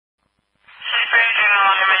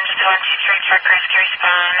please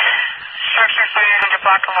respond. Structure fire, 100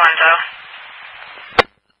 block of Winslow.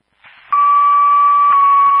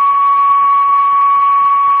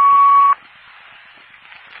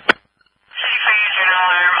 City fire, general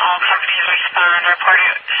alarm, all companies respond.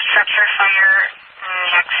 Reported structure fire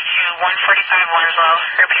next to 145 Winslow.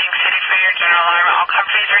 Repeating city fire, general alarm, all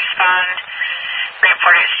companies respond.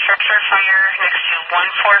 Reported structure fire next to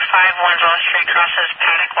 145 Winslow Street, crosses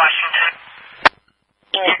Paddock, Washington.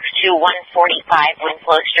 Next to 145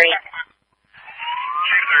 Winslow Street.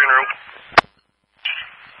 Chief 3 en route.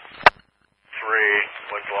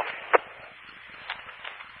 3, Winslow.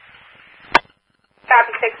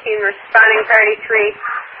 Copy 16, responding priority 3.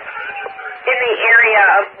 In the area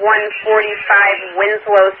of 145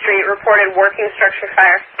 Winslow Street, reported working structure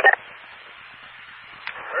fire.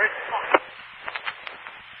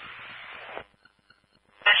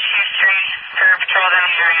 This Chief 3, for patrol in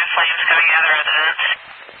the area, flames coming out of the residence.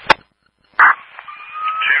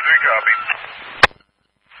 Chief 3, copy.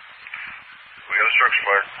 We got a structure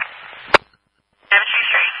fire. Yeah, Chief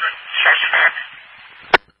 3, structure fire.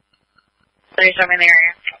 There's some in the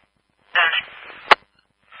area. Done.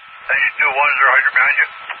 Hey, you 2-1, is there a hydrant behind you?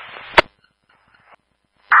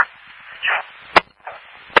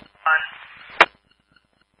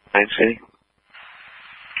 City.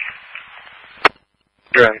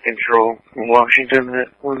 Traffic control in Washington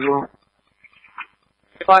at Winslow.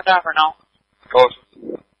 You blocked off or no? Close.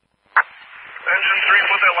 Engine 3,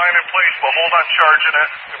 put that line in place, but hold on charging it.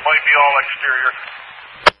 It might be all exterior.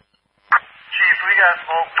 Chief, we got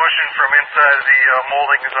smoke pushing from inside of the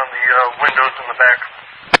moldings on the windows in the back.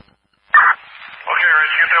 Okay,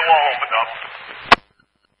 Rich, get that wall opened up.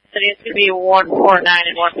 So it needs to be 149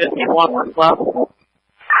 and 151 Winslow.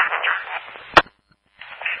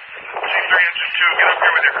 Chief 3, engine 2, get up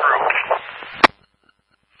here with your crew.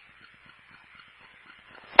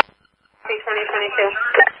 2022.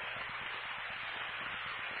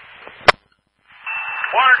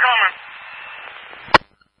 Water coming.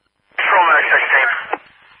 Control Max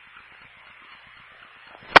 16.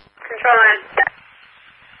 Control line.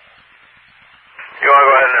 You want to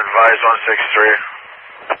go ahead and advise 163?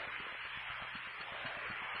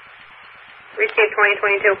 Receive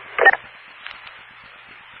 2022.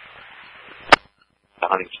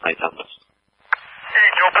 Hunting's night on this. Hey,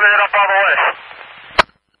 you open it up all the way.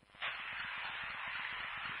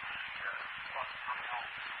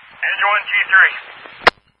 Engine 1, G3.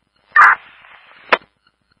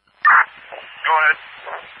 Go ahead.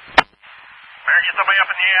 Better get somebody up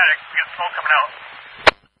in the attic. We got smoke coming out.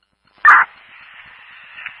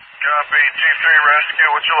 Copy. G3 rescue.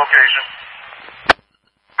 What's your location?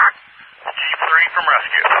 G3 from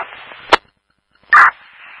rescue.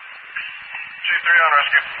 G3 on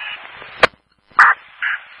rescue.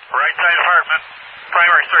 Right side apartment.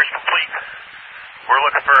 Primary search complete. We're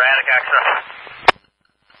looking for attic access.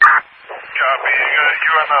 Copy.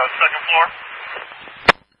 You on the second floor?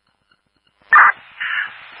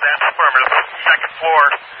 That's affirmative. Second floor.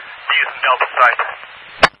 D is in Delta side.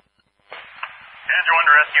 Andrew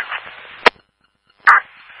under rescue.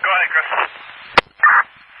 Go ahead, Chris.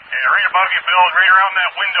 Yeah, right above you, Bill, right around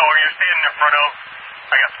that window you're standing in front of.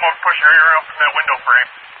 I got smoke pushing right around from that window frame.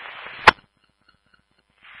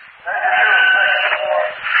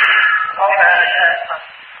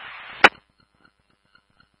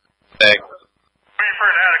 Thanks. Waiting for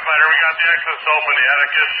an attic ladder. We got the access open. The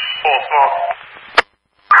attic is full of smoke.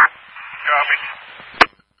 Copy.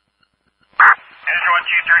 Engine 1,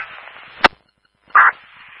 G3.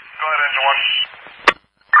 Go ahead, Engine 1.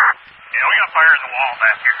 Yeah, we got fire in the wall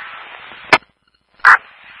back here.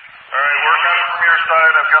 Alright, work on it from your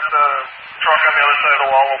side. I've got the truck on the other side of the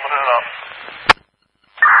wall opening it up.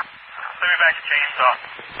 Send me back a chainsaw.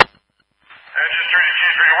 Engine 3 to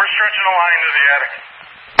G3. We're stretching the line to the attic.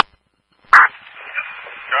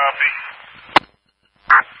 Copy.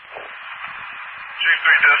 G3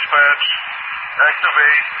 dispatch.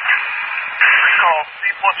 Activate. Recall C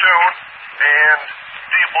platoon and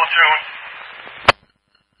D platoon.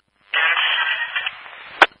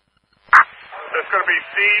 That's going to be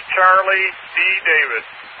C Charlie D David.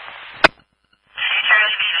 C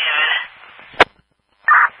Charlie D David.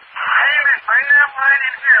 Heyman, bring that line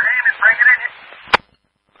in here. Heyman, bring it in here.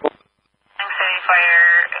 City fire,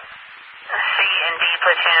 C and D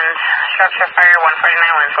platoons. Structure fire,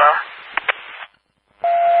 149 Winslow.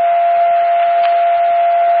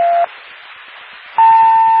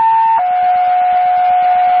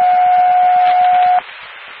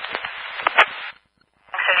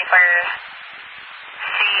 City fire,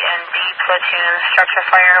 C and D platoons. Structure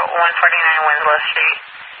fire, 149 Winslow Street.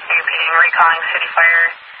 Repeating, recalling city fire,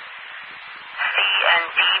 C and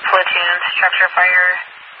D platoon, structure fire,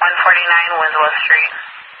 149 Winslow Street.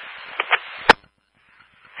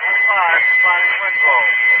 Winslow.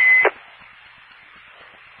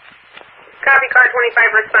 Copy, car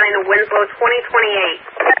 25 responding to Winslow 2028.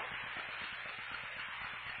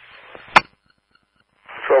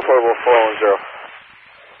 Control portable 410.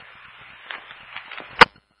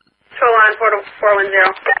 Control on portable 410.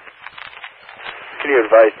 Can you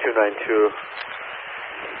advise 292?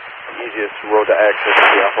 Easiest road to access is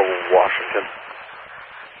off of Washington.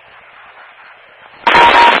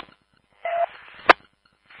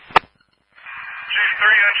 G3,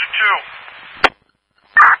 engine 2.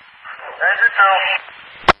 Engine 2.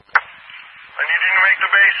 I need you to make the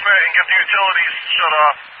basement and get the utilities shut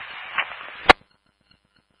off.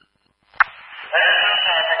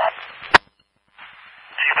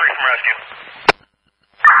 G3 from rescue.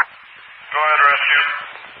 Go ahead, rescue.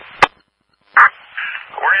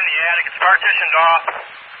 We're in the attic. It's partitioned off.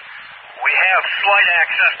 We have slight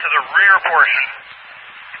access to the rear portion.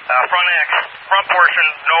 Front portion,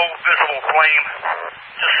 no visible flame.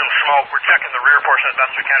 Just some smoke. We're checking the rear portion as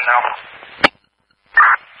best we can now.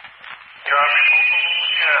 Copy.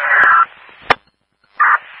 Yeah.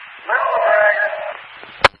 Little Bragger.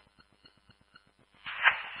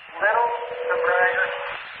 Little to Bragger.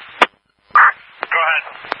 Go ahead.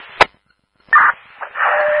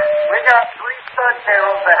 We got 3 stud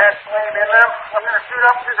panels that had flame in them. I'm going to shoot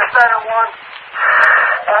up through the center one.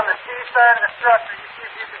 On the T side of the structure, you see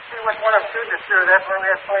if you can see which one I'm shooting it through. That's where we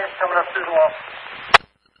have flames coming up through the wall.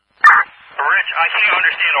 Rich, I can't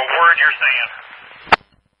understand a word you're saying.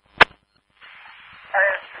 I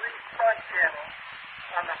have 3 stud panels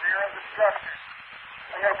on the rear of the structure.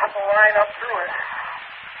 I'm going to put the line up through it.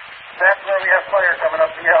 That's where we have fire coming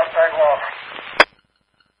up the outside wall.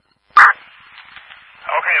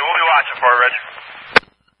 Okay, we'll be watching for it, Rich.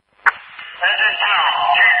 Engine 2,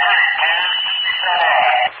 G3,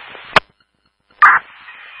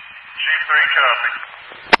 G3, copy.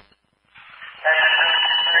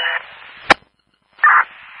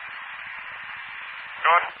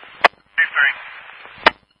 Good. G3.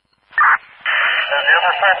 Has the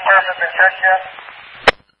other side apartment been checked yet?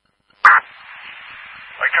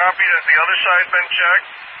 I copy that the other side's been checked.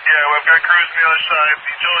 Yeah, we've got crews on the other side. The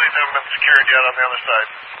utilities haven't been secured yet on the other side.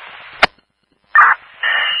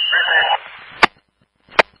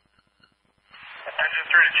 Engine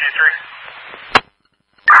 3 to G3.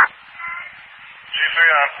 G3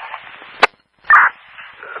 on.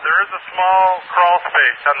 There is a small crawl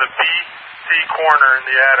space on the BC corner in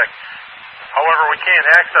the attic. However, we can't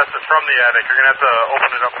access it from the attic. You're going to have to open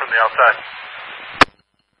it up from the outside.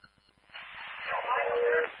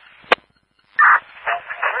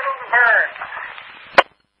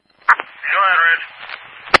 Go ahead, Rich.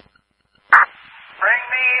 Bring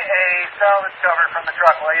me a salvage cover from the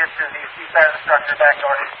truck while you're to the east side of the structure back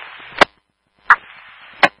north.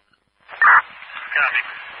 Copy.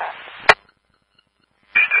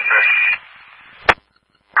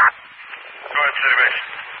 Go ahead, City Base.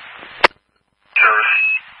 Service.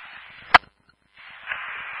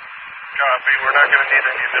 Copy. We're not going to need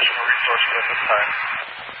any additional resources at this time.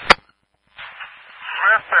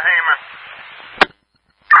 Smith to Heyman.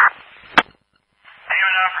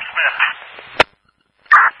 Heyman out for Smith.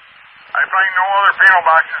 I find no other panel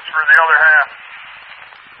boxes for the other half.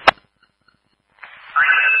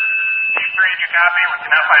 G3, did you copy? We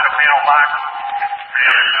cannot find a panel box. The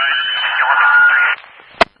other side.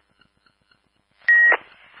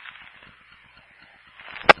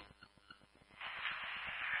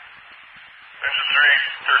 Engine 3,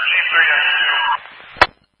 or G3, engine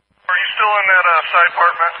 2. Are you still in that side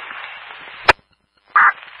apartment?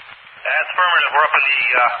 That's affirmative. We're up in the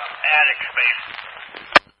attic space.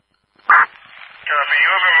 Copy. You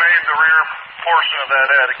haven't made the rear portion of that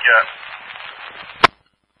attic yet.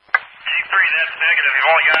 G3, that's negative.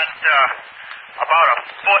 You've only got about a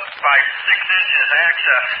foot by 6 inches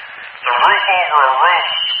access. It's a roof over a roof.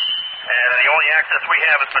 And the only access we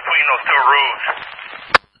have is between those 2 roofs.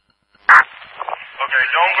 Okay,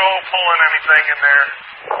 don't go pulling anything in there.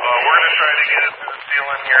 We're going to try to get it through the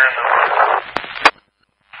ceiling here.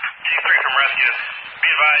 G3 from rescue. Be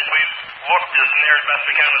advised, we've looked as near as best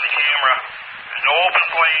we can with the camera. There's no open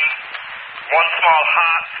flame. One small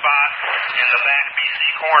hot spot in the back BC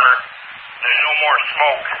corner. There's no more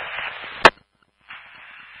smoke.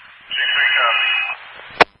 G3 copy.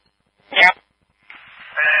 Yep.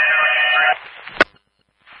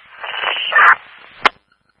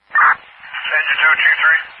 Engine 2, G3.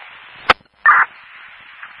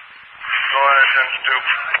 Go ahead, engine 2.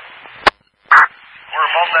 We're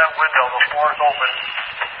above that window. The floor is open.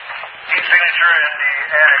 Heat signature in the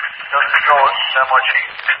attic. Doesn't show it that much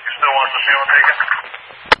heat. You still want the seal taken?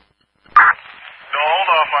 No, hold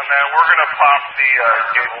off on that. We're going to pop the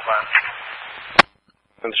cable back.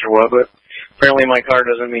 Mr. what, but apparently my car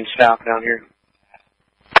doesn't mean stop down here.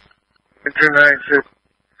 Enter 96.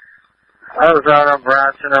 I was out on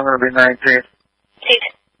Bronson. I'm going to be 19. Seat.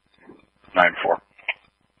 9-4.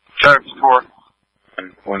 Charge 4.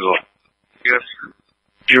 And Winslow. Yes.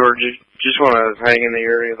 George, just want to hang in the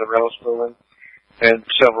area of the Rouse building. Had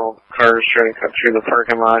several cars try to cut through the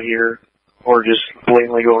parking lot here, or just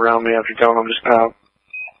blatantly go around me after telling them to stop.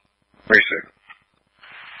 Very sick.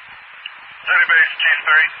 City base, Chief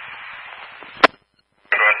 3.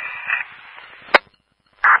 Go ahead.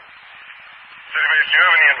 City base, do you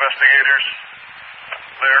have any investigators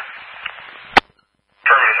there?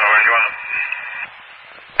 Affirmative, how are you on?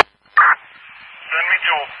 Send me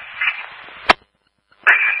to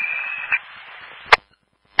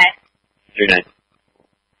 3-9.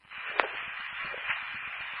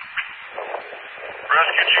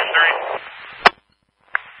 Rescue Chief 3.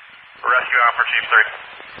 Rescue offer Chief 3.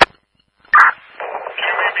 Can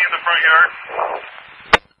you meet me in the front yard?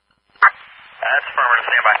 That's affirmative,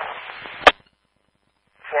 stand by.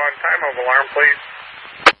 One time of alarm, please.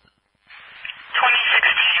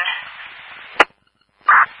 2016.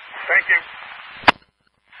 Thank you.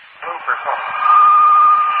 Move for call.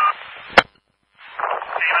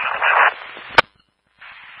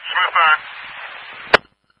 Smith on.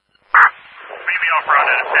 BB off route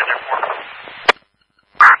at engine 4.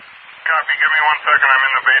 Copy, give me 1 second. I'm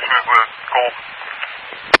in the basement with Cole.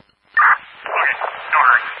 Okay, don't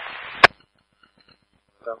hurry.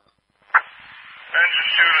 No. Engine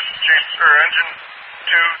 2 to Chief, or engine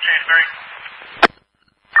 2, Chief 3.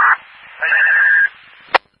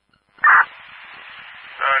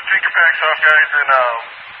 Take your packs off, guys, and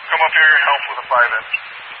come up here and help with a 5-inch.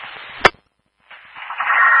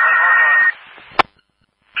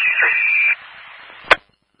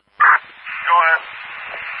 Go ahead.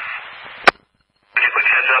 Can you put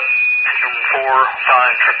your heads up? Engine 4,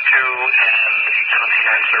 5, truck 2, and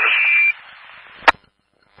 17 are in service.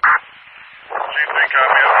 Chief 3,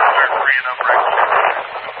 copy. Officer 3 and upright.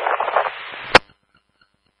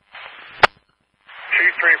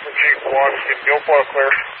 Chief 3 from Chief 1. Can go flow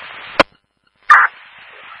clear.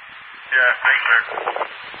 Yeah, thanks, sir.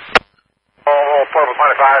 Oh, purple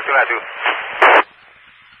 25, do not do.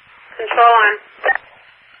 Control on.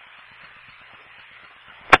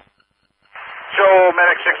 Show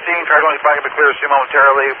medic 16, try going back to be clear to see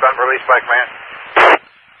momentarily, been released by command.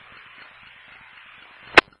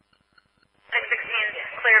 Medic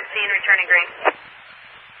 16, clear of scene, returning green.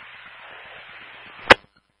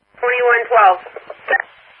 2112.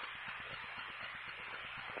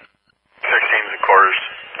 16's in quarters.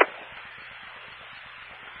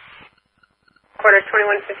 Quarters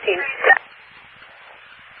 2115.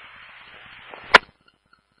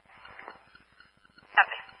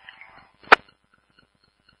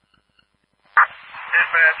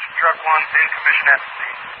 Dispatch, truck 1, in commission at the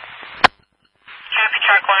scene. Copy,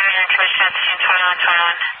 truck 1, you're in commission at the scene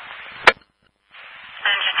 2121.